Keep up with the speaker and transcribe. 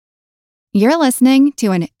You're listening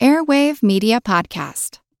to an Airwave Media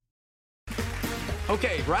Podcast.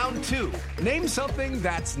 Okay, round two. Name something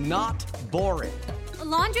that's not boring. A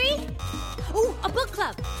laundry? Ooh, a book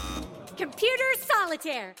club. Computer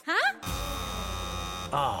solitaire, huh?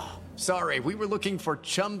 Ah, sorry, we were looking for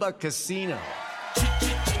Chumba Casino.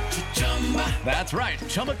 That's right,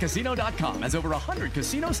 ChumbaCasino.com has over 100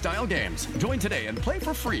 casino-style games. Join today and play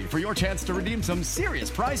for free for your chance to redeem some serious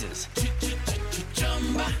prizes.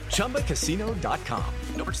 ChumbaCasino.com.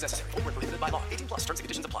 No purchase necessary. Void where prohibited by law. 18 plus terms and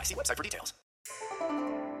conditions apply. See website for details.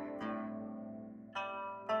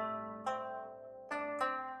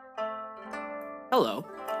 Hello,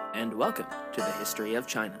 and welcome to the History of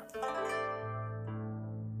China.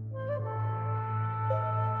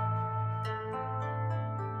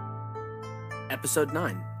 Episode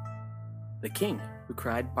 9, The King Who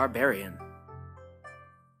Cried Barbarian.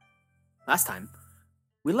 Last time,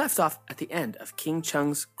 we left off at the end of King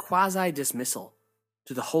Cheng's quasi-dismissal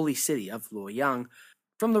to the holy city of Luoyang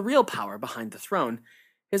from the real power behind the throne,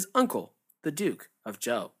 his uncle, the Duke of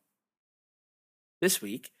Zhou. This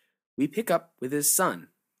week, we pick up with his son,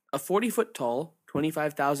 a 40-foot-tall,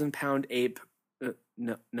 25,000-pound ape.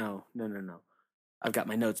 No. I've got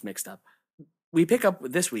my notes mixed up. We pick up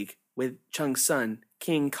this week with Cheng's son,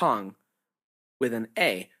 King Kong, with an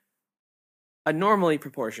A, a normally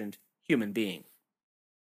proportioned human being.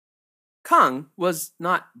 Kong was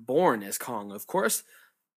not born as Kong, of course.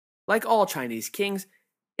 Like all Chinese kings,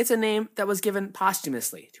 it's a name that was given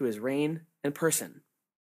posthumously to his reign and person.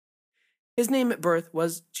 His name at birth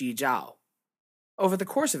was Ji Zhao. Over the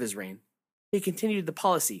course of his reign, he continued the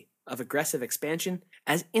policy of aggressive expansion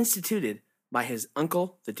as instituted by his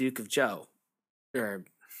uncle, the Duke of Zhou,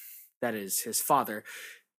 that is, his father,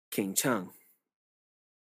 King Cheng.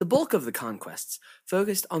 The bulk of the conquests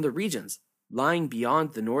focused on the regions lying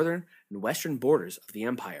beyond the northern and western borders of the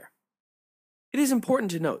empire. It is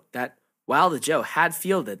important to note that while the Zhou had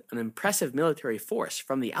fielded an impressive military force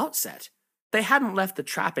from the outset, they hadn't left the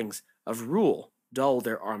trappings of rule dull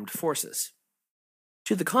their armed forces.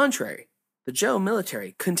 To the contrary, the Zhou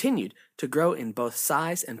military continued to grow in both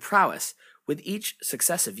size and prowess with each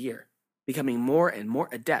successive year, becoming more and more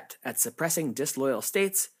adept at suppressing disloyal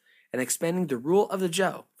states and expanding the rule of the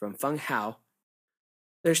Zhou from Feng Hao.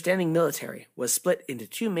 Their standing military was split into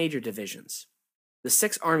two major divisions, the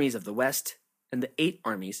 6 armies of the West and the 8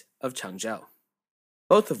 armies of Chengzhou,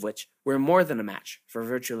 both of which were more than a match for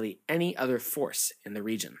virtually any other force in the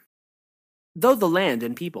region. Though the land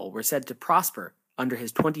and people were said to prosper under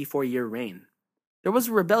his 24-year reign, there was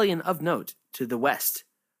a rebellion of note to the west,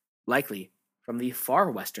 likely from the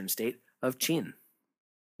far western state of Qin.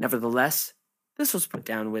 Nevertheless, this was put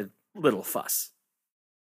down with little fuss.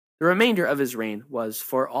 The remainder of his reign was,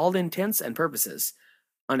 for all intents and purposes,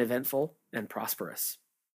 uneventful and prosperous.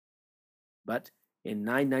 But in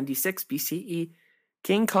 996 BCE,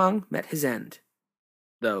 King Kong met his end,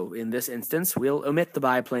 though in this instance we'll omit the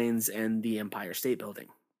biplanes and the Empire State Building.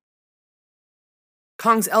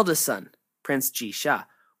 Kong's eldest son, Prince Ji Sha,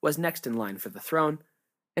 was next in line for the throne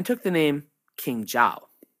and took the name King Zhao.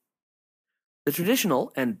 The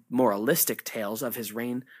traditional and moralistic tales of his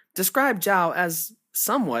reign describe Zhao as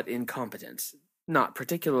somewhat incompetent, not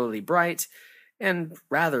particularly bright, and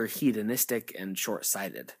rather hedonistic and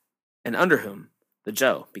short-sighted, and under whom the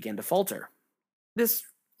Zhou began to falter. This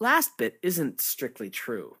last bit isn't strictly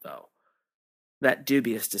true, though. That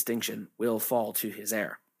dubious distinction will fall to his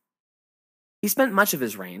heir. He spent much of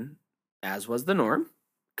his reign, as was the norm,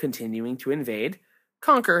 continuing to invade,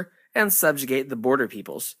 conquer, and subjugate the border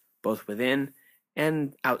peoples, both within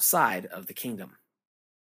and outside of the kingdom.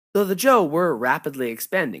 Though the Zhou were rapidly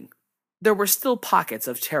expanding, there were still pockets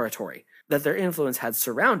of territory that their influence had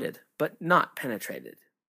surrounded but not penetrated.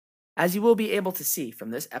 As you will be able to see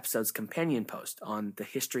from this episode's companion post on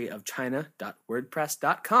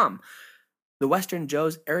thehistoryofchina.wordpress.com, the Western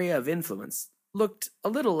Zhou's area of influence looked a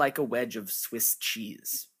little like a wedge of Swiss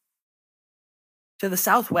cheese. To the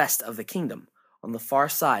southwest of the kingdom, on the far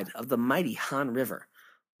side of the mighty Han River,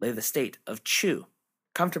 lay the state of Chu,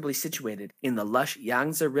 comfortably situated in the lush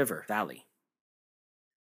Yangtze River valley.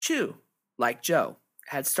 Chu, like Zhou,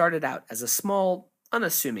 had started out as a small,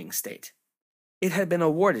 unassuming state. It had been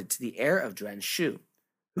awarded to the heir of Yuan Shu,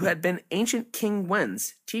 who had been ancient King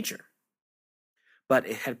Wen's teacher. But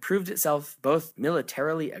it had proved itself both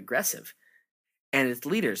militarily aggressive and its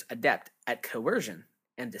leaders adept at coercion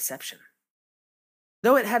and deception.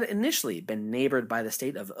 Though it had initially been neighbored by the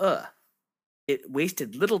state of it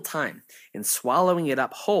wasted little time in swallowing it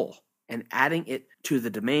up whole and adding it to the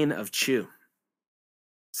domain of Chu.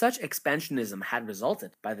 Such expansionism had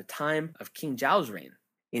resulted, by the time of King Zhao's reign,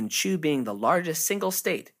 in Chu being the largest single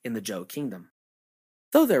state in the Zhou kingdom.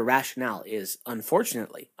 Though their rationale is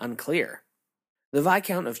unfortunately unclear, the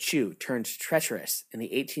Viscount of Chu turned treacherous in the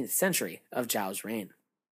 18th century of Zhao's reign.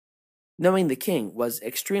 Knowing the king was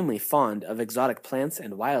extremely fond of exotic plants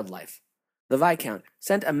and wildlife, the Viscount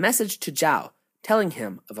sent a message to Zhao telling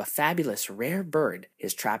him of a fabulous rare bird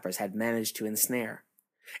his trappers had managed to ensnare,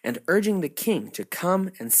 and urging the king to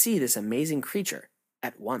come and see this amazing creature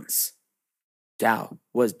at once. Zhao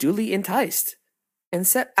was duly enticed and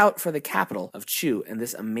set out for the capital of Chu and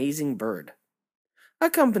this amazing bird,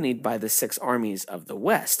 accompanied by the 6 armies of the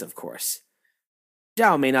West, of course.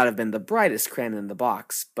 Zhao may not have been the brightest crayon in the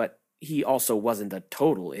box, but he also wasn't a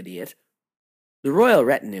total idiot. The royal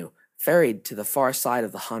retinue ferried to the far side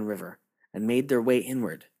of the Han River and made their way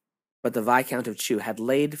inward, but the Viscount of Chu had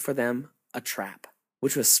laid for them a trap,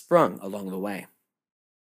 which was sprung along the way.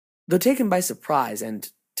 Though taken by surprise and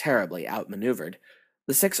terribly outmaneuvered,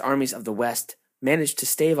 the 6 armies of the West managed to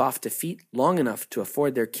stave off defeat long enough to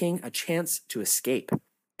afford their king a chance to escape,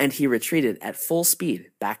 and he retreated at full speed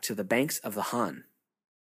back to the banks of the Han.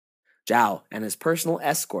 Zhao and his personal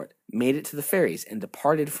escort made it to the ferries and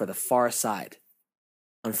departed for the far side.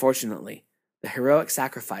 Unfortunately, the heroic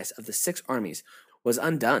sacrifice of the 6 armies was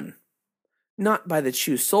undone, not by the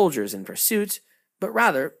Chu soldiers in pursuit, but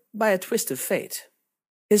rather by a twist of fate.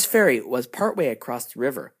 His ferry was partway across the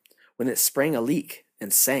river when it sprang a leak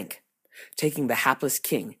and sank, taking the hapless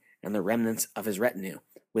king and the remnants of his retinue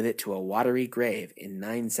with it to a watery grave in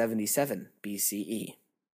 977 BCE.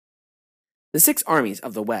 The 6 armies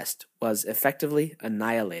of the West was effectively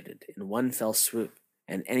annihilated in one fell swoop,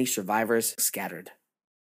 and any survivors scattered.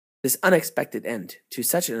 This unexpected end to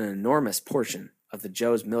such an enormous portion of the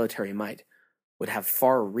Zhou's military might would have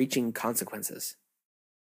far-reaching consequences.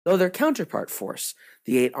 Though their counterpart force,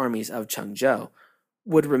 the 8 armies of Chengzhou,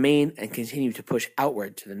 would remain and continue to push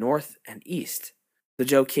outward to the north and east, the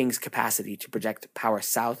Zhou king's capacity to project power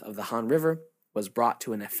south of the Han River was brought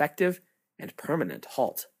to an effective and permanent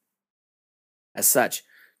halt. As such,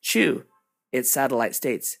 Chu, its satellite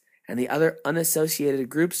states, and the other unassociated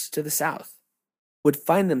groups to the south would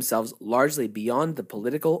find themselves largely beyond the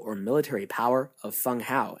political or military power of Feng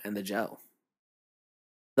Hao and the Zhou.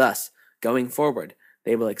 Thus, going forward,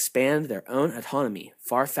 they will expand their own autonomy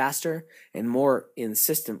far faster and more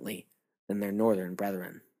insistently than their northern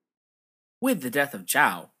brethren. With the death of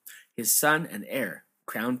Zhao, his son and heir,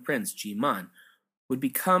 Crown Prince Jiman, would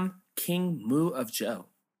become King Mu of Zhou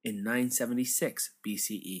in 976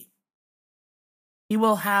 BCE. He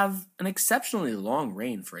will have an exceptionally long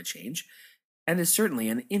reign for a change, and is certainly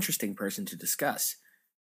an interesting person to discuss,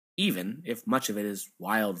 even if much of it is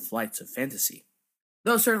wild flights of fantasy.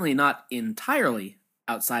 Though certainly not entirely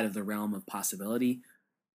outside of the realm of possibility,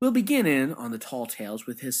 we'll begin in on the tall tales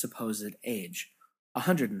with his supposed age,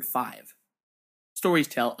 105. Stories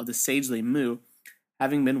tell of the sagely Mu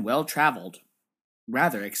having been well-traveled,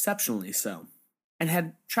 rather exceptionally so, and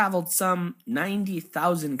had traveled some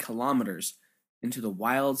 90,000 kilometers into the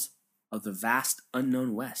wilds of the vast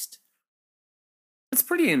unknown West. It's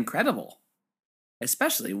pretty incredible,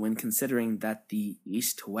 especially when considering that the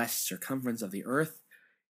east-to-west circumference of the Earth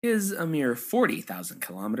is a mere 40,000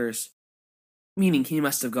 kilometers, meaning he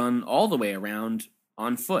must have gone all the way around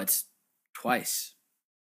on foot twice.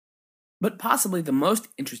 But possibly the most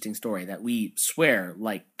interesting story that we swear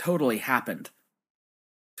totally happened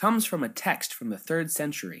comes from a text from the 3rd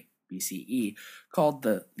century BCE called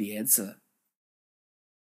the Liezi.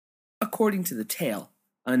 According to the tale,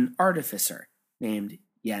 an artificer named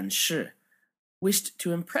Yan Shi wished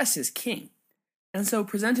to impress his king, and so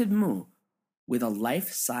presented Mu with a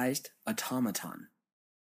life-sized automaton.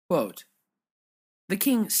 Quote, "The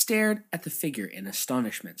king stared at the figure in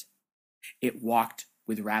astonishment. It walked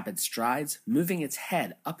with rapid strides, moving its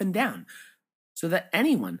head up and down, so that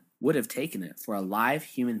anyone would have taken it for a live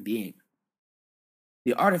human being.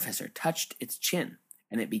 The artificer touched its chin,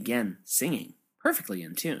 and it began singing, perfectly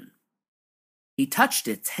in tune. He touched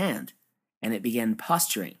its hand, and it began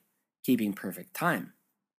posturing, keeping perfect time.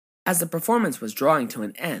 As the performance was drawing to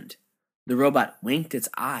an end, the robot winked its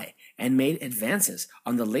eye and made advances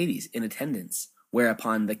on the ladies in attendance,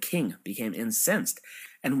 whereupon the king became incensed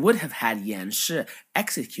and would have had Yan Shi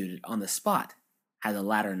executed on the spot, had the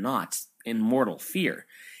latter not, in mortal fear,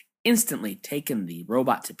 instantly taken the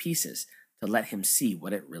robot to pieces to let him see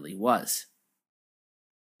what it really was.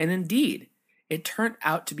 And indeed, it turned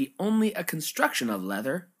out to be only a construction of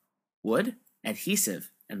leather, wood,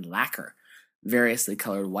 adhesive, and lacquer, variously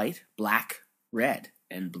colored white, black, red,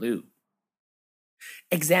 and blue.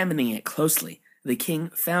 Examining it closely, the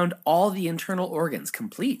king found all the internal organs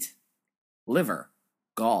complete: liver,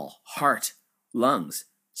 gall, heart, lungs,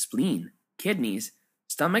 spleen, kidneys,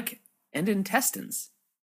 stomach, and intestines.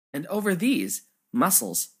 And over these,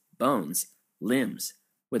 muscles, bones, limbs,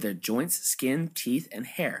 with their joints, skin, teeth, and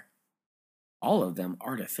hair, all of them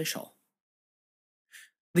artificial.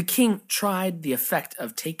 The king tried the effect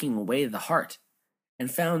of taking away the heart, and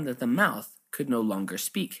found that the mouth could no longer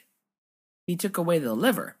speak. He took away the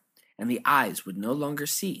liver, and the eyes would no longer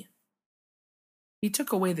see. He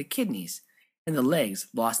took away the kidneys, and the legs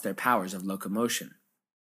lost their powers of locomotion.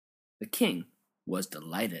 The king was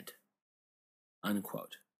delighted."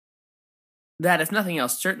 Unquote. That, if nothing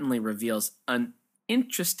else, certainly reveals an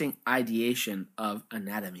interesting ideation of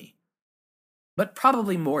anatomy. But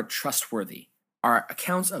probably more trustworthy are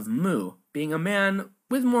accounts of Mu being a man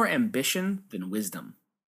with more ambition than wisdom.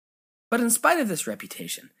 But in spite of this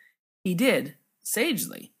reputation, he did,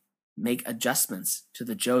 sagely, make adjustments to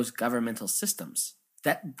the Zhou's governmental systems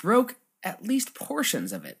that broke at least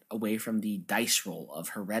portions of it away from the dice roll of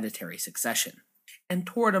hereditary succession, and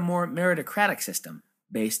toward a more meritocratic system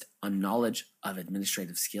based on knowledge of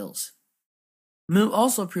administrative skills. Mu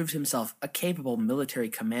also proved himself a capable military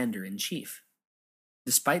commander-in-chief.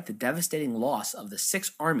 Despite the devastating loss of the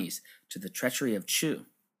 6 armies to the treachery of Chu,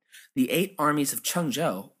 the 8 armies of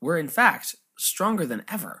Chengzhou were in fact stronger than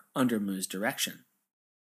ever under Mu's direction.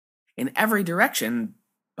 In every direction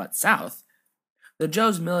but south, the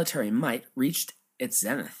Zhou's military might reached its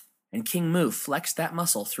zenith, and King Mu flexed that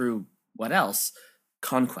muscle through, what else?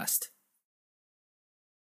 Conquest.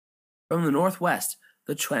 From the northwest,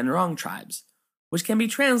 the Quanrong tribes, which can be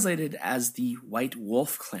translated as the White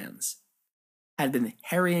Wolf clans, had been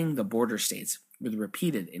harrying the border states with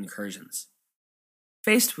repeated incursions.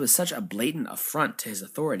 Faced with such a blatant affront to his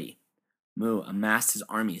authority, Mu amassed his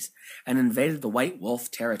armies and invaded the White Wolf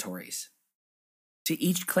territories. To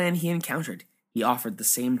each clan he encountered, he offered the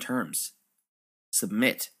same terms: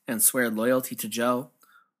 submit and swear loyalty to Zhou,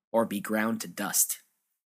 or be ground to dust.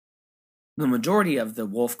 The majority of the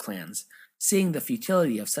wolf clans, seeing the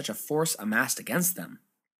futility of such a force amassed against them,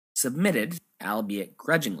 submitted, albeit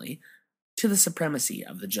grudgingly, to the supremacy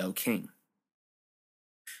of the Zhou king.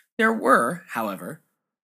 There were, however,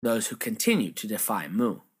 those who continued to defy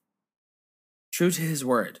Mu. True to his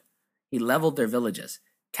word, he leveled their villages,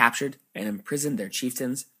 captured and imprisoned their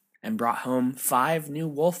chieftains, and brought home 5 new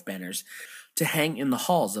wolf banners to hang in the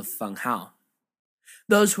halls of Fenghao.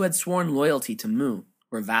 Those who had sworn loyalty to Mu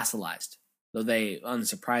were vassalized, though they,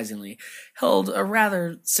 unsurprisingly, held a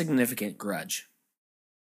rather significant grudge.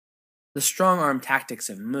 The strong-arm tactics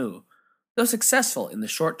of Mu, though successful in the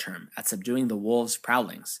short term at subduing the wolves'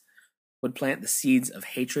 prowlings, would plant the seeds of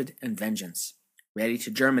hatred and vengeance, ready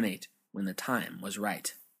to germinate when the time was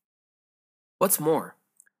right. What's more,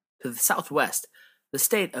 to the southwest, the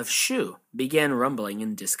state of Shu began rumbling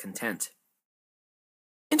in discontent.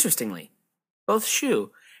 Interestingly, both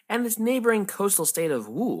Shu and its neighboring coastal state of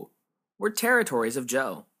Wu were territories of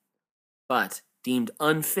Zhou, but deemed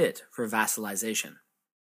unfit for vassalization.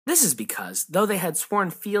 This is because, though they had sworn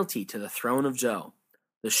fealty to the throne of Zhou,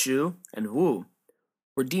 the Shu and Wu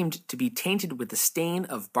were deemed to be tainted with the stain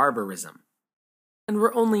of barbarism, and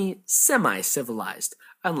were only semi-civilized,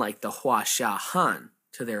 unlike the Huaxia Han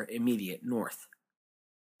to their immediate north.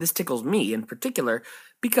 This tickles me in particular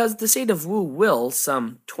because the state of Wu will,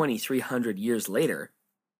 some 2,300 years later,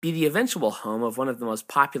 be the eventual home of one of the most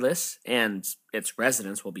populous, and its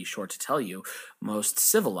residents will be sure to tell you, most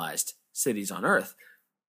civilized cities on earth,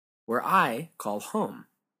 where I call home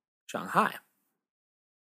Shanghai.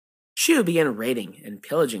 Shu began raiding and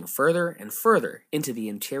pillaging further and further into the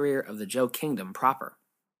interior of the Zhou kingdom proper,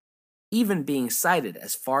 even being sighted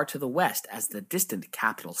as far to the west as the distant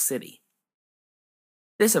capital city.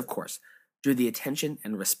 This, of course, drew the attention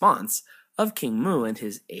and response of King Mu and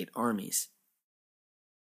his 8 armies.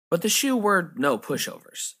 But the Shu were no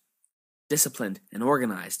pushovers. Disciplined and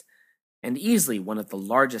organized, and easily one of the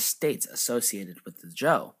largest states associated with the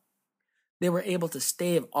Zhou, they were able to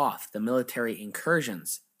stave off the military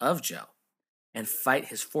incursions of Zhou and fight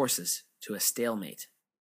his forces to a stalemate.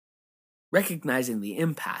 Recognizing the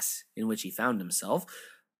impasse in which he found himself,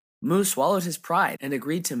 Mu swallowed his pride and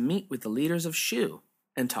agreed to meet with the leaders of Shu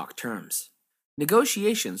and talk terms.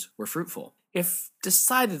 Negotiations were fruitful, if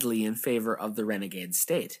decidedly in favor of the renegade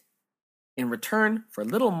state. In return for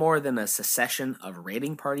little more than a succession of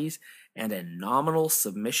raiding parties and a nominal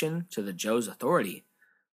submission to the Zhou's authority,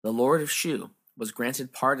 the Lord of Shu was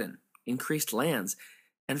granted pardon, increased lands,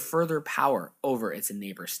 and further power over its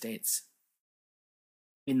neighbor states.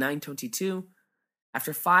 In 922,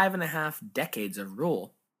 after 5.5 decades of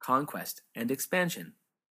rule, conquest, and expansion,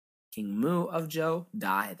 King Mu of Zhou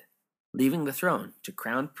died, leaving the throne to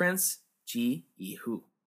Crown Prince Ji Yihu.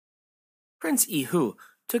 Prince Yihu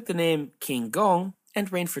took the name King Gong and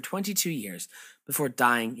reigned for 22 years before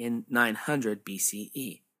dying in 900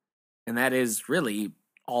 BCE. And that is really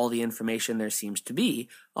all the information there seems to be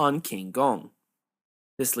on King Gong.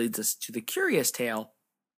 This leads us to the curious tale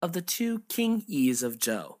of the two King Yis of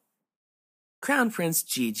Zhou. Crown Prince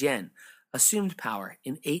Ji Jian assumed power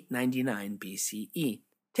in 899 BCE,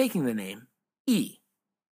 taking the name Yi.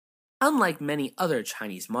 Unlike many other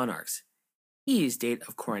Chinese monarchs, Yi's date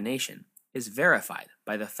of coronation is verified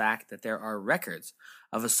by the fact that there are records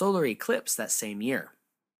of a solar eclipse that same year.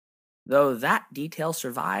 Though that detail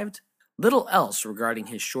survived, little else regarding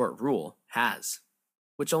his short rule has,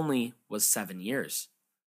 which only was 7 years.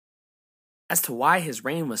 As to why his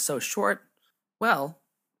reign was so short, well,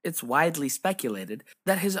 it's widely speculated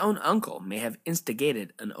that his own uncle may have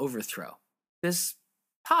instigated an overthrow. This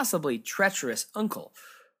possibly treacherous uncle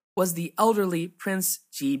was the elderly Prince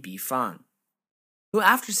Ji Bifang, who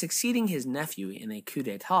after succeeding his nephew in a coup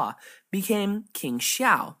d'etat became King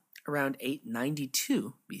Xiao around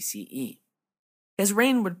 892 BCE. His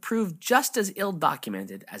reign would prove just as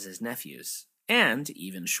ill-documented as his nephew's, and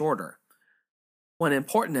even shorter. One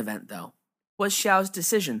important event, though, was Xiao's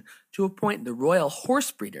decision to appoint the royal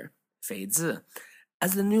horse breeder, Fei Zi,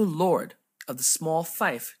 as the new lord of the small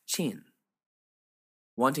fief Qin.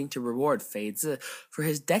 Wanting to reward Fei Zi for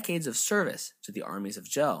his decades of service to the armies of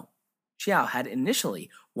Zhou, Xiao had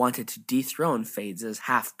initially wanted to dethrone Fei Zi's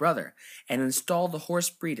half-brother and install the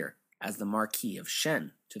horse breeder as the Marquis of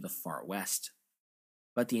Shen to the far west.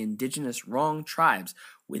 But the indigenous Rong tribes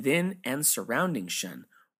within and surrounding Shen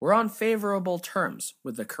were on favorable terms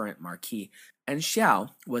with the current Marquis, and Xiao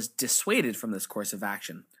was dissuaded from this course of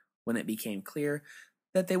action when it became clear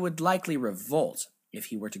that they would likely revolt if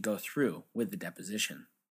he were to go through with the deposition.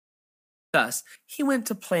 Thus, he went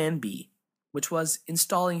to Plan B, which was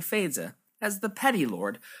installing Fei Zi as the petty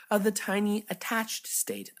lord of the tiny attached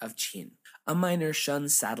state of Qin, a minor Shen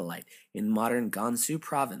satellite in modern Gansu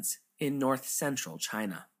province in north-central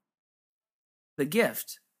China. The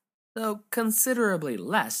gift, though considerably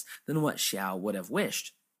less than what Xiao would have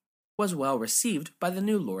wished, was well received by the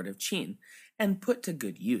new lord of Qin and put to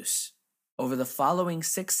good use. Over the following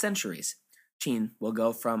 6 centuries, Qin will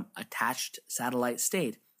go from attached satellite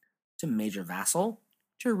state to major vassal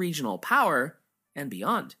to regional power and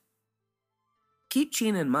beyond. Keep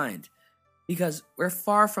Qin in mind, because we're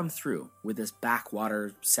far from through with this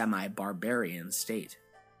backwater semi-barbarian state.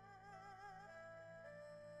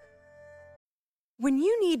 When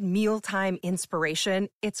you need mealtime inspiration,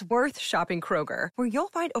 it's worth shopping Kroger, where you'll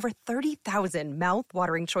find over 30,000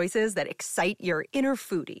 mouth-watering choices that excite your inner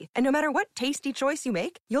foodie. And no matter what tasty choice you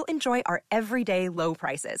make, you'll enjoy our everyday low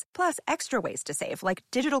prices, plus extra ways to save, like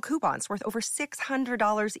digital coupons worth over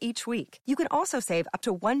 $600 each week. You can also save up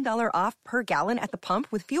to $1 off per gallon at the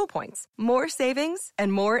pump with fuel points. More savings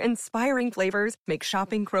and more inspiring flavors make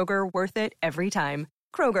shopping Kroger worth it every time.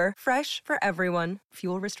 Kroger, fresh for everyone.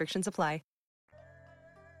 Fuel restrictions apply.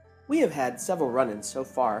 We have had several run-ins so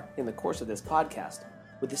far in the course of this podcast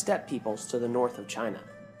with the steppe peoples to the north of China.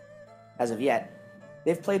 As of yet,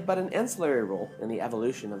 they've played but an ancillary role in the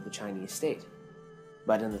evolution of the Chinese state.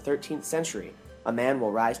 But in the 13th century, a man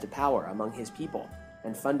will rise to power among his people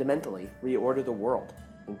and fundamentally reorder the world,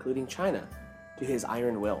 including China, to his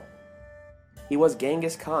iron will. He was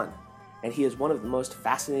Genghis Khan, and he is one of the most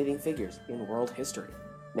fascinating figures in world history.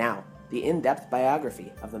 Now, the in-depth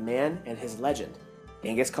biography of the man and his legend,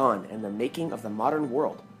 Genghis Khan and the Making of the Modern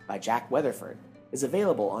World by Jack Weatherford, is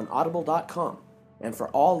available on audible.com, and for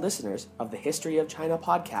all listeners of the History of China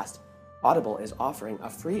podcast, Audible is offering a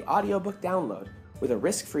free audiobook download with a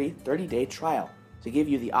risk-free 30-day trial to give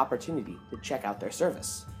you the opportunity to check out their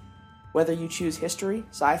service. Whether you choose history,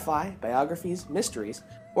 sci-fi, biographies, mysteries,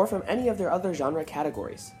 or from any of their other genre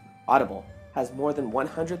categories, Audible has more than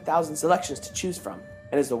 100,000 selections to choose from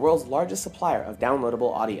and is the world's largest supplier of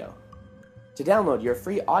downloadable audio. To download your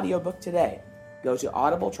free audiobook today, go to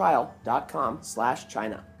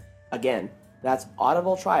audibletrial.com/China. Again, that's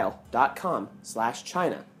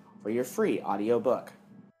audibletrial.com/China for your free audiobook.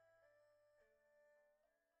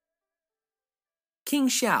 King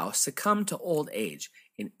Xiao succumbed to old age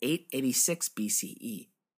in 886 BCE,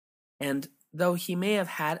 and though he may have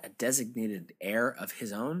had a designated heir of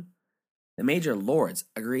his own, the major lords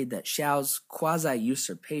agreed that Xiao's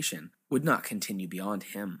quasi-usurpation would not continue beyond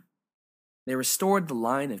him. They restored the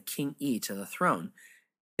line of King Yi to the throne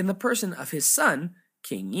in the person of his son,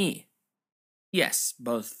 King Yi. Yes,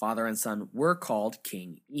 both father and son were called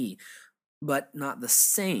King Yi, but not the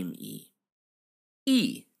same Yi.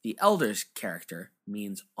 Yi, the elder's character,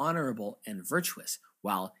 means honorable and virtuous,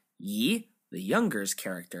 while Yi, the younger's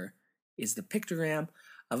character, is the pictogram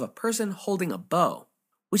of a person holding a bow,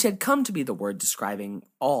 which had come to be the word describing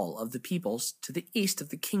all of the peoples to the east of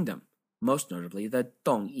the kingdom, most notably the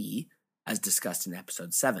Dongyi, as discussed in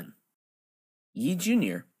episode 7. Yi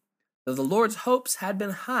Jr., though the Lord's hopes had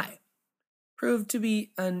been high, proved to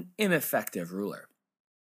be an ineffective ruler.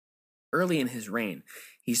 Early in his reign,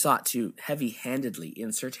 he sought to heavy-handedly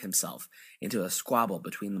insert himself into a squabble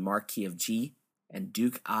between the Marquis of Ji and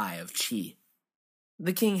Duke Ai of Qi.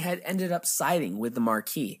 The king had ended up siding with the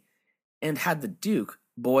Marquis and had the Duke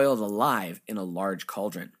boiled alive in a large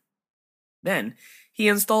cauldron. Then, he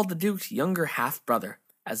installed the Duke's younger half-brother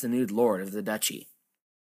as the new lord of the duchy.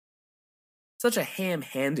 Such a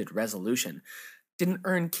ham-handed resolution didn't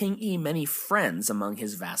earn King Yi many friends among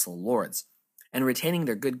his vassal lords, and retaining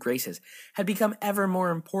their good graces had become ever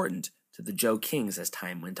more important to the Zhou kings as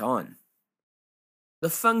time went on. The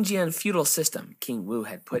Fengjian feudal system King Wu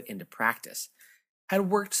had put into practice had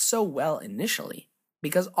worked so well initially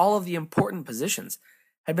because all of the important positions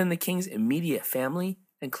had been the king's immediate family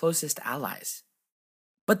and closest allies.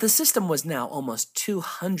 But the system was now almost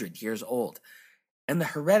 200 years old, and the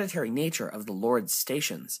hereditary nature of the lord's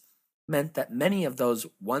stations meant that many of those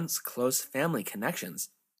once close family connections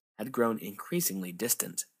had grown increasingly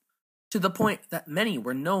distant, to the point that many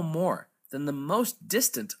were no more than the most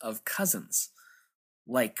distant of cousins,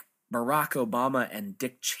 like Barack Obama and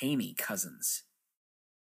Dick Cheney cousins.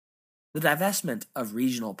 The divestment of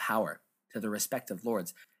regional power to the respective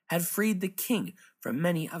lords had freed the king from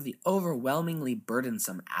many of the overwhelmingly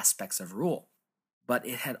burdensome aspects of rule, but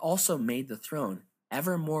it had also made the throne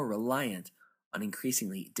ever more reliant on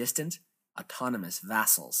increasingly distant, autonomous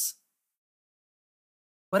vassals.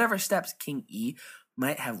 Whatever steps King Yi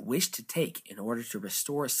might have wished to take in order to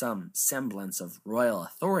restore some semblance of royal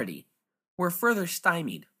authority were further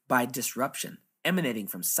stymied by disruption emanating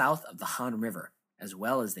from south of the Han River as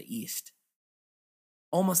well as the east.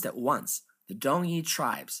 Almost at once, the Dongyi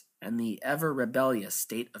tribes and the ever-rebellious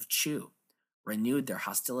state of Chu renewed their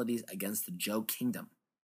hostilities against the Zhou kingdom.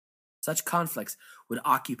 Such conflicts would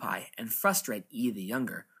occupy and frustrate Yi the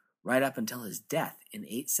Younger right up until his death in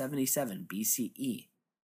 877 BCE,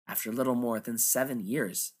 after little more than 7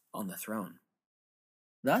 years on the throne.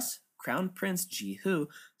 Thus, Crown Prince Ji Hu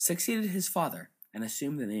succeeded his father and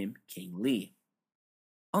assumed the name King Li.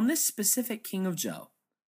 On this specific king of Zhou,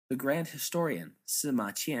 the grand historian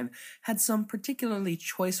Sima Qian had some particularly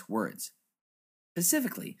choice words,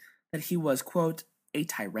 specifically that he was, quote, a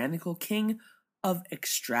tyrannical king of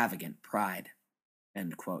extravagant pride,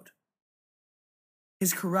 end quote.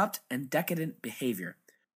 His corrupt and decadent behavior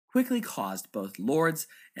quickly caused both lords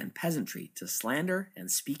and peasantry to slander and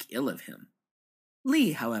speak ill of him.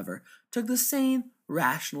 Li, however, took the sane,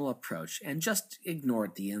 rational approach and just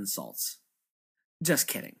ignored the insults. Just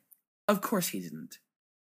kidding. Of course he didn't.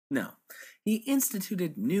 No, he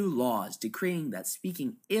instituted new laws decreeing that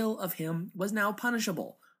speaking ill of him was now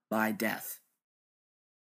punishable by death.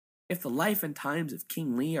 If the life and times of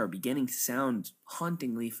King Li are beginning to sound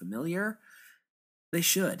hauntingly familiar, they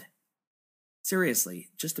should. Seriously,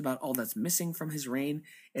 just about all that's missing from his reign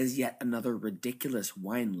is yet another ridiculous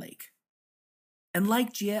wine lake. And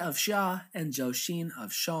like Jie of Xia and Zhou Xin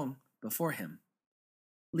of Shang before him,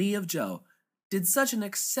 Li of Zhou did such an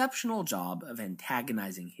exceptional job of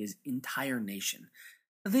antagonizing his entire nation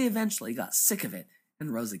that they eventually got sick of it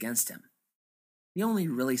and rose against him. The only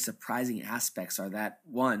really surprising aspects are that,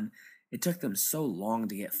 1, it took them so long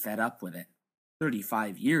to get fed up with it,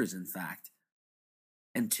 35 years in fact,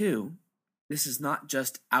 and 2, this is not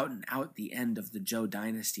just out and out the end of the Zhou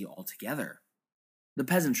dynasty altogether. The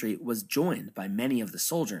peasantry was joined by many of the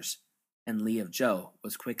soldiers, and Li of Zhou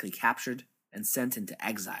was quickly captured and sent into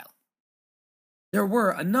exile. There were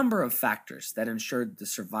a number of factors that ensured the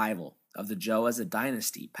survival of the Zhou as a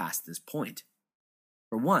dynasty past this point.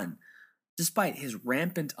 For one, despite his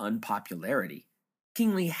rampant unpopularity,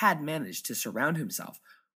 King Li had managed to surround himself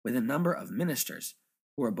with a number of ministers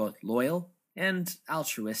who were both loyal and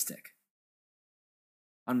altruistic.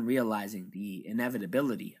 On realizing the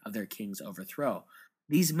inevitability of their king's overthrow,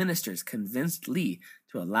 these ministers convinced Li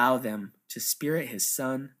to allow them to spirit his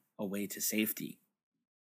son away to safety.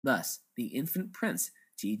 Thus, the infant prince,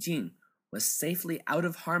 Ji Jing, was safely out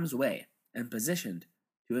of harm's way and positioned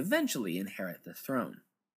to eventually inherit the throne.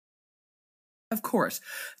 Of course,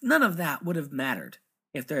 none of that would have mattered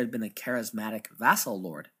if there had been a charismatic vassal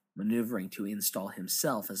lord maneuvering to install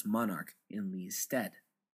himself as monarch in Li's stead.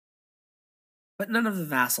 But none of the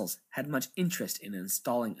vassals had much interest in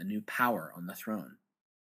installing a new power on the throne.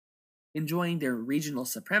 Enjoying their regional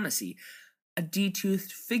supremacy, a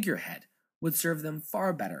de-toothed figurehead would serve them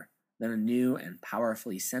far better than a new and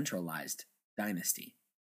powerfully centralized dynasty.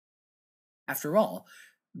 After all,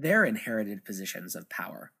 their inherited positions of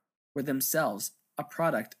power were themselves a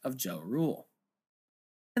product of Zhou rule,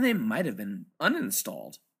 and they might have been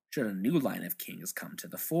uninstalled should a new line of kings come to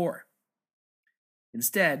the fore.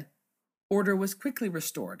 Instead, order was quickly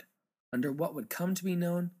restored under what would come to be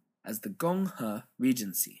known as the Gonghe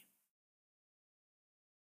Regency.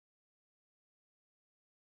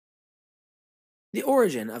 The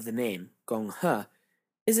origin of the name Gonghe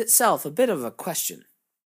is itself a bit of a question.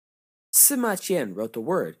 Sima Qian wrote the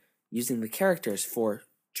word using the characters for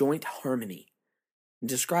joint harmony and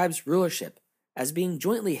describes rulership as being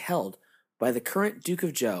jointly held by the current Duke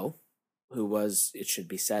of Zhou, who was, it should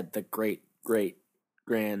be said, the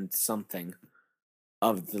great-great-grand something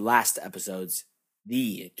of the last episode's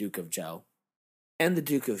the Duke of Zhou, and the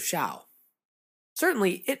Duke of Shao.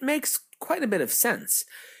 Certainly, it makes quite a bit of sense.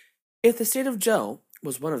 If the state of Zhou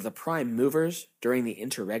was one of the prime movers during the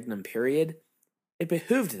interregnum period, it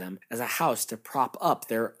behooved them as a house to prop up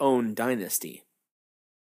their own dynasty.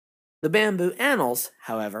 The Bamboo Annals,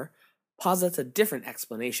 however, posits a different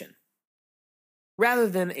explanation. Rather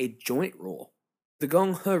than a joint rule, the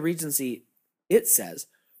Gonghe Regency, it says,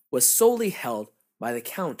 was solely held by the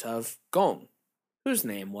Count of Gong, whose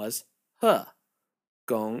name was He.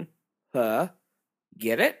 Gong, He,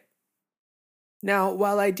 get it? Now,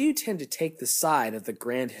 while I do tend to take the side of the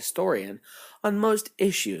grand historian on most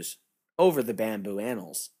issues over the Bamboo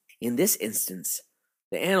Annals, in this instance,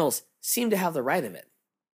 the Annals seem to have the right of it.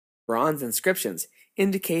 Bronze inscriptions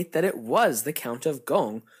indicate that it was the Count of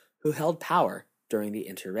Gong who held power during the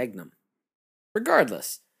interregnum.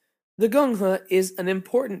 Regardless, the Gonghe is an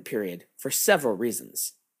important period for several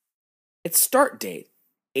reasons. Its start date,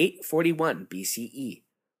 841 BCE,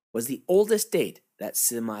 was the oldest date that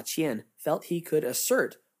Sima Qian felt he could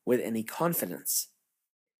assert with any confidence.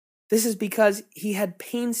 This is because he had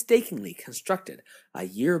painstakingly constructed a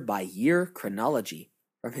year-by-year chronology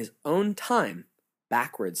from his own time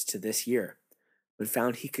backwards to this year, but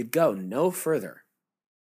found he could go no further.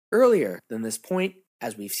 Earlier than this point,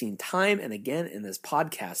 as we've seen time and again in this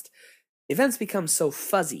podcast, events become so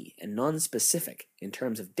fuzzy and non-specific in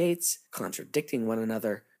terms of dates, contradicting one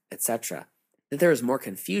another, etc., that there is more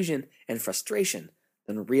confusion and frustration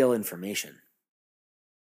than real information.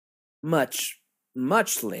 Much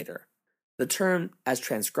later, the term, as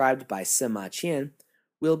transcribed by Sima Qian,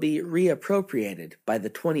 will be reappropriated by the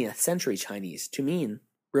 20th century Chinese to mean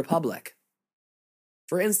republic.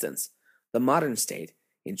 For instance, the modern state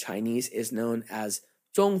in Chinese is known as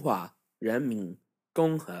Zhonghua Renmin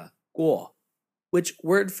Gonghe Guo, which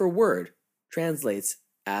word for word translates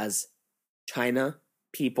as China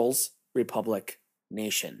People's Republic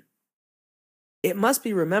Nation. It must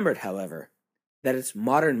be remembered, however, that its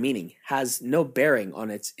modern meaning has no bearing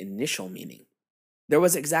on its initial meaning. There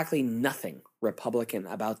was exactly nothing republican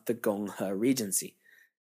about the Gonghe Regency.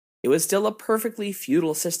 It was still a perfectly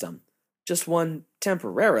feudal system, just one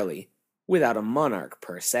temporarily without a monarch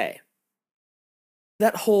per se.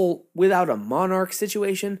 That whole without a monarch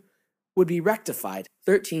situation would be rectified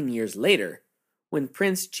 13 years later when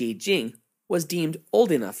Prince Jing was deemed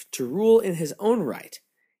old enough to rule in his own right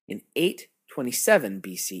in 827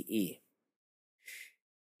 BCE.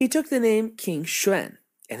 He took the name King Xuan,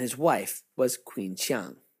 and his wife was Queen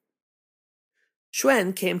Qiang.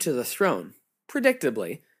 Xuan came to the throne,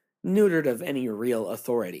 predictably, neutered of any real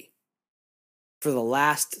authority. For the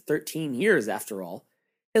last 13 years, after all,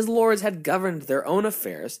 his lords had governed their own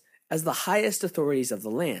affairs as the highest authorities of the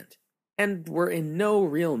land, and were in no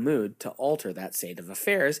real mood to alter that state of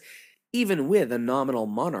affairs, even with a nominal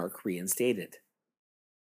monarch reinstated.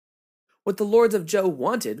 What the lords of Zhou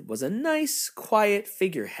wanted was a nice, quiet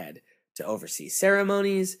figurehead to oversee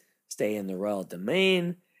ceremonies, stay in the royal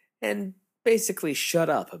domain, and basically shut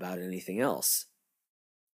up about anything else.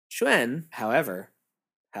 Xuan, however,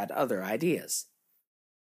 had other ideas.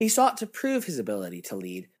 He sought to prove his ability to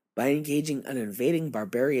lead by engaging an invading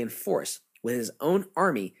barbarian force with his own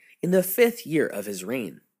army in the 5th year of his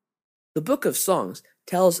reign. The Book of Songs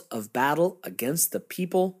tells of battle against the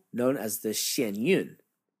people known as the Xianyun,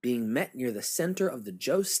 being met near the center of the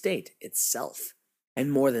Zhou state itself,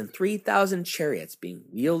 and more than 3,000 chariots being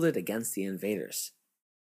wielded against the invaders.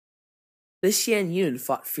 The Xianyun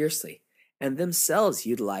fought fiercely, and themselves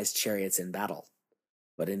utilized chariots in battle,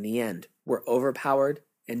 but in the end were overpowered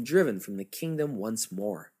and driven from the kingdom once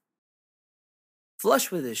more.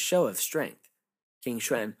 Flush with his show of strength, King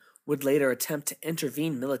Xuan would later attempt to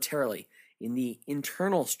intervene militarily in the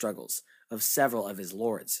internal struggles of several of his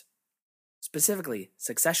lords, specifically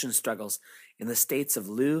succession struggles in the states of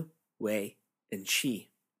Lu, Wei, and Qi.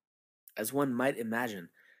 As one might imagine,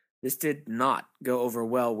 this did not go over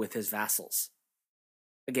well with his vassals.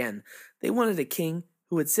 Again, they wanted a king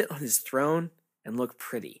who would sit on his throne and look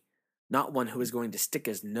pretty, not one who was going to stick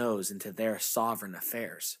his nose into their sovereign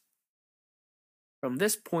affairs. From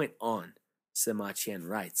this point on, Sima Qian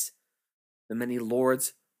writes, the many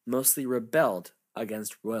lords mostly rebelled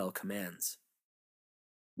against royal commands.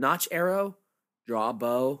 Notch arrow, draw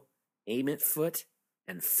bow, aim at foot,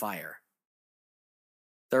 and fire.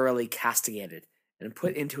 Thoroughly castigated and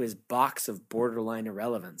put into his box of borderline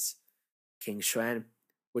irrelevance, King Xuan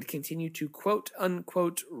would continue to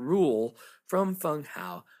quote-unquote rule from Feng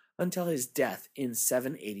Hao until his death in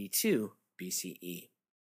 782 BCE.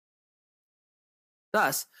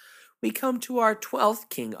 Thus, we come to our 12th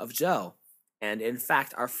king of Zhou, and in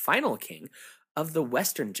fact our final king of the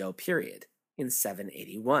Western Zhou period in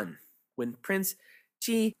 781, when Prince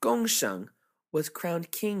Ji Gongsheng was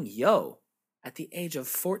crowned King You at the age of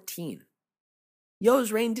 14.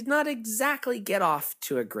 You's reign did not exactly get off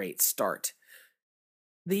to a great start.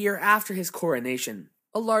 The year after his coronation,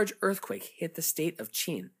 a large earthquake hit the state of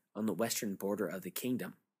Qin on the western border of the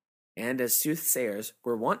kingdom, and as soothsayers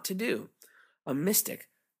were wont to do, a mystic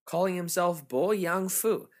calling himself Bo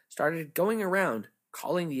Yangfu started going around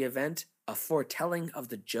calling the event a foretelling of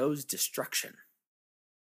the Zhou's destruction.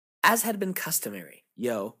 As had been customary,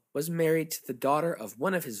 You was married to the daughter of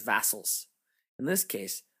one of his vassals, in this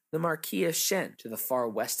case, the Marquis of Shen to the far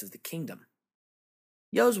west of the kingdom.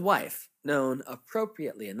 You's wife, known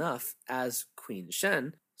appropriately enough as Queen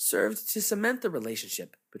Shen, served to cement the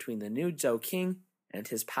relationship between the new Zhou king and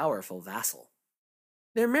his powerful vassal.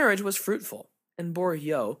 Their marriage was fruitful and bore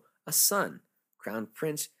You a son, Crown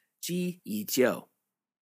Prince Ji Yijiu.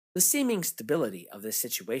 The seeming stability of this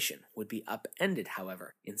situation would be upended,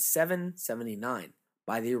 however, in 779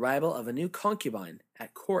 by the arrival of a new concubine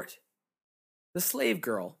at court. The slave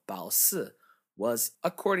girl, Bao Si, was,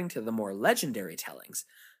 according to the more legendary tellings,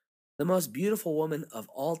 the most beautiful woman of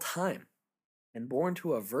all time, and born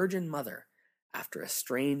to a virgin mother after a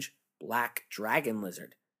strange black dragon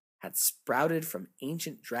lizard had sprouted from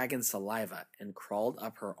ancient dragon saliva and crawled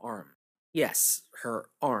up her arm. Yes, her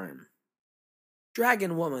arm.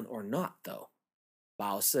 Dragon woman or not, though,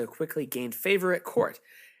 Bao Si quickly gained favor at court,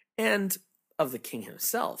 and of the king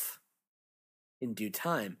himself. In due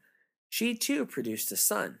time, she too produced a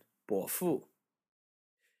son, Bo Fu.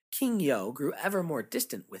 King You grew ever more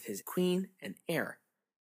distant with his queen and heir,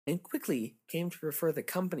 and quickly came to prefer the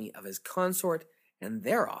company of his consort and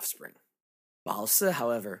their offspring. Bao Si,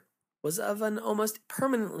 however, was of an almost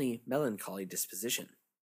permanently melancholy disposition.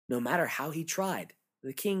 No matter how he tried,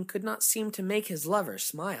 the king could not seem to make his lover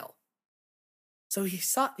smile. So he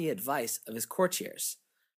sought the advice of his courtiers,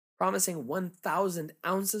 promising 1,000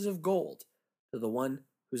 ounces of gold to the one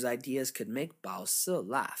whose ideas could make Bao Si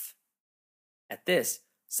laugh. At this,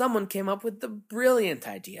 someone came up with the brilliant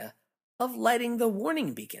idea of lighting the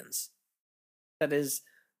warning beacons. That is,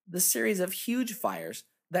 the series of huge fires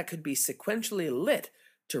that could be sequentially lit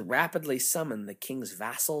to rapidly summon the king's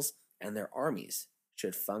vassals and their armies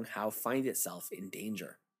should Feng Hao find itself in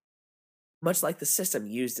danger. Much like the system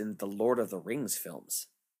used in the Lord of the Rings films.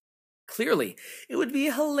 Clearly, it would be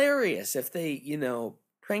hilarious if they,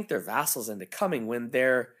 pranked their vassals into coming when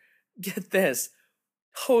there, get this,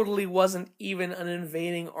 totally wasn't even an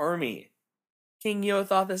invading army. King You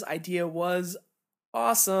thought this idea was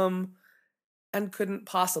awesome and couldn't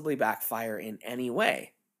possibly backfire in any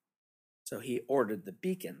way. So he ordered the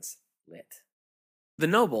beacons lit. The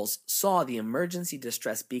nobles saw the emergency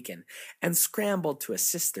distress beacon and scrambled to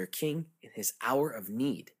assist their king in his hour of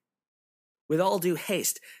need. With all due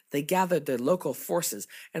haste, they gathered their local forces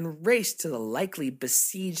and raced to the likely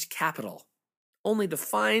besieged capital, only to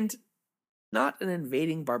find not an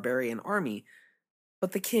invading barbarian army,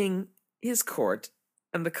 but the king, his court,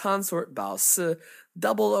 and the consort Bao Si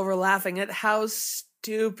doubled over laughing at how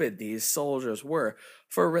stupid these soldiers were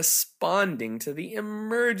for responding to the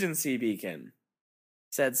emergency beacon.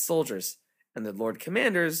 Said soldiers and the lord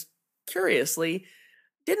commanders, curiously,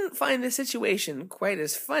 didn't find the situation quite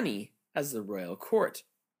as funny as the royal court,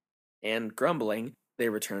 and grumbling, they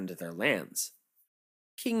returned to their lands.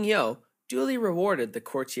 King You duly rewarded the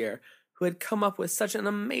courtier who had come up with such an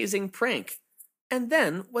amazing prank, and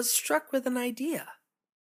then was struck with an idea.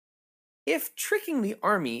 If tricking the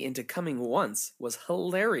army into coming once was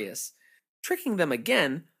hilarious, tricking them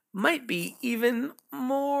again might be even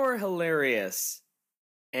more hilarious.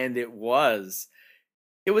 And it was.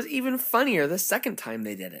 It was even funnier the second time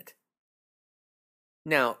they did it.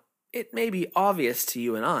 Now, it may be obvious to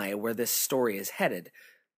you and I where this story is headed,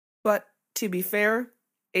 but to be fair,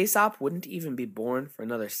 Aesop wouldn't even be born for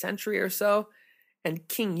another century or so, and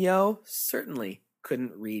King You certainly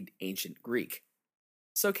couldn't read ancient Greek.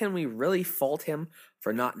 So can we really fault him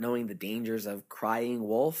for not knowing the dangers of crying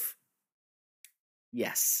wolf?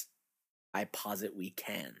 Yes, I posit we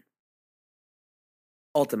can.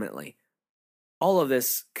 Ultimately, all of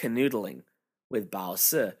this canoodling with Bao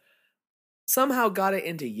Si somehow got it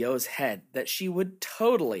into You's head that she would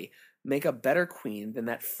totally make a better queen than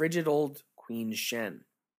that frigid old Queen Shen.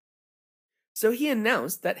 So he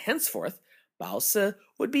announced that henceforth Bao Si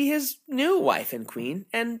would be his new wife and queen,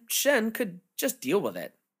 and Shen could just deal with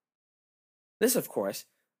it. This, of course,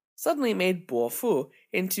 suddenly made Bo Fu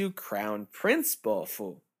into Crown Prince Bo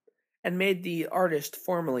Fu, and made the artist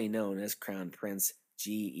formerly known as Crown Prince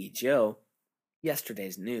Ji Yijiu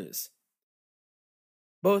yesterday's news.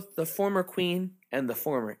 Both the former queen and the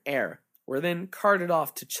former heir were then carted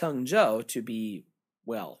off to Chengzhou to be,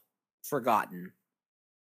 well, forgotten.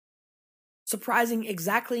 Surprising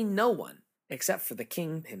exactly no one except for the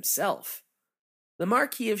king himself, the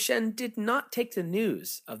Marquis of Shen did not take the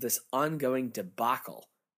news of this ongoing debacle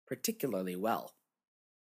particularly well.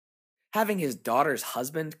 Having his daughter's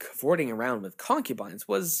husband cavorting around with concubines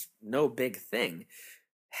was no big thing.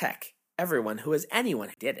 Heck, everyone who was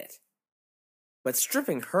anyone did it. But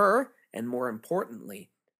stripping her, and more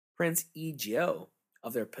importantly, Prince Yijiu,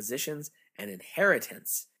 of their positions and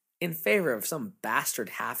inheritance in favor of some bastard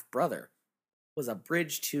half-brother was a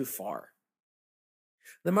bridge too far.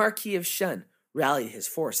 The Marquis of Shen rallied his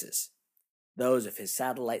forces, those of his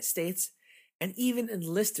satellite states, and even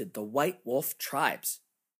enlisted the White Wolf tribes,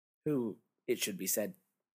 who, it should be said,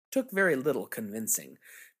 took very little convincing,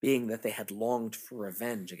 being that they had longed for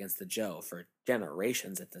revenge against the Zhou for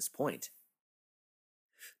generations at this point.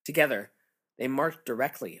 Together, they marched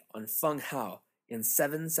directly on Feng Hao in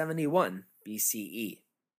 771 BCE.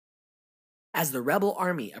 As the rebel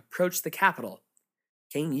army approached the capital,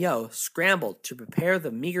 King You scrambled to prepare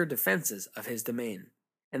the meager defenses of his domain,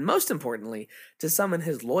 and most importantly, to summon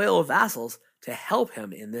his loyal vassals to help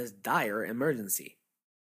him in this dire emergency.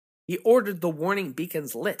 He ordered the warning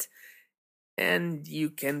beacons lit, and you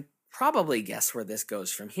can probably guess where this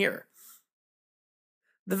goes from here.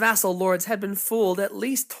 The vassal lords had been fooled at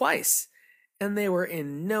least twice, and they were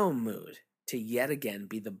in no mood to yet again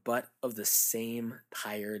be the butt of the same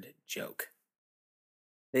tired joke.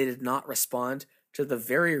 They did not respond to the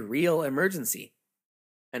very real emergency,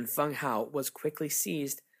 and Feng Hao was quickly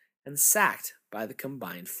seized and sacked by the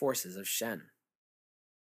combined forces of Shen.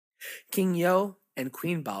 King You and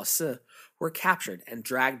Queen Bao Si were captured and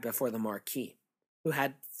dragged before the Marquis, who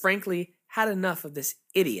had, frankly, had enough of this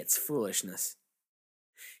idiot's foolishness.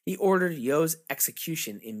 He ordered You's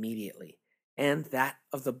execution immediately, and that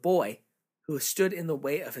of the boy who stood in the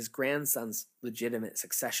way of his grandson's legitimate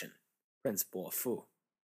succession, Prince Bo Fu.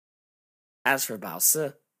 As for Bao Si,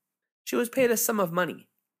 she was paid a sum of money,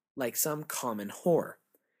 like some common whore,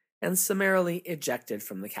 and summarily ejected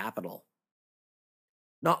from the capital.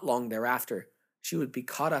 Not long thereafter, she would be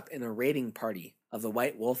caught up in a raiding party of the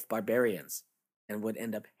White Wolf Barbarians, and would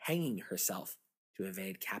end up hanging herself to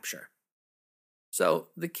evade capture. So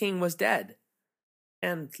the king was dead,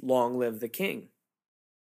 and long live the king.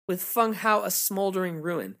 With Feng Hao a smoldering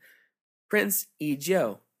ruin, Prince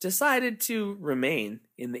Yijiu decided to remain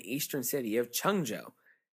in the eastern city of Chengzhou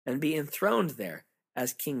and be enthroned there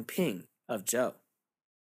as King Ping of Zhou.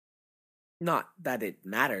 Not that it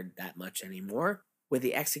mattered that much anymore. With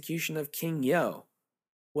the execution of King You,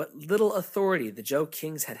 what little authority the Zhou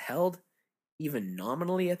kings had held, even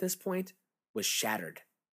nominally at this point, was shattered.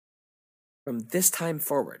 From this time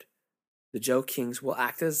forward, the Zhou kings will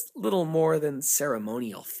act as little more than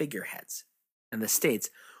ceremonial figureheads, and the states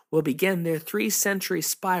will begin their 3-century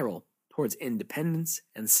spiral towards independence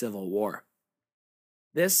and civil war.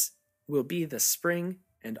 This will be the spring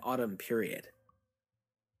and autumn period.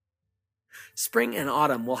 Spring and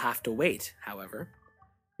autumn will have to wait, however,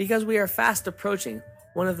 because we are fast approaching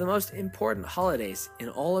one of the most important holidays in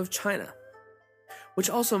all of China, which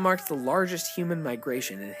also marks the largest human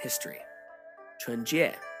migration in history,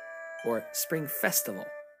 Chunjie, or Spring Festival,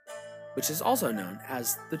 which is also known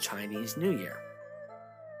as the Chinese New Year.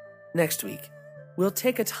 Next week, we'll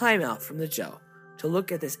take a time out from the Zhou to look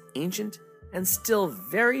at this ancient and still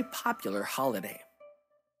very popular holiday.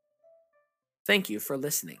 Thank you for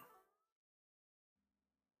listening.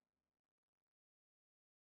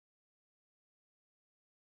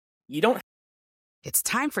 You don't. It's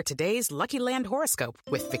time for today's Lucky Land horoscope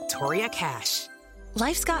with Victoria Cash.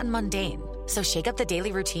 Life's gotten mundane, so shake up the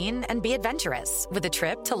daily routine and be adventurous with a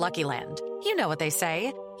trip to Lucky Land. You know what they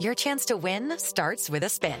say, your chance to win starts with a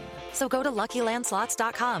spin. So go to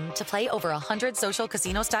LuckyLandSlots.com to play over 100 social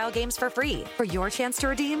casino-style games for free for your chance to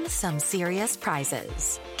redeem some serious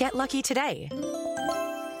prizes. Get lucky today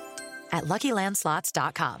at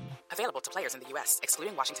LuckyLandSlots.com. Available to players in the U.S.,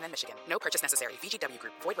 excluding Washington and Michigan. No purchase necessary. VGW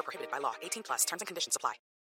Group. Void where prohibited by law. 18+. Terms and conditions apply.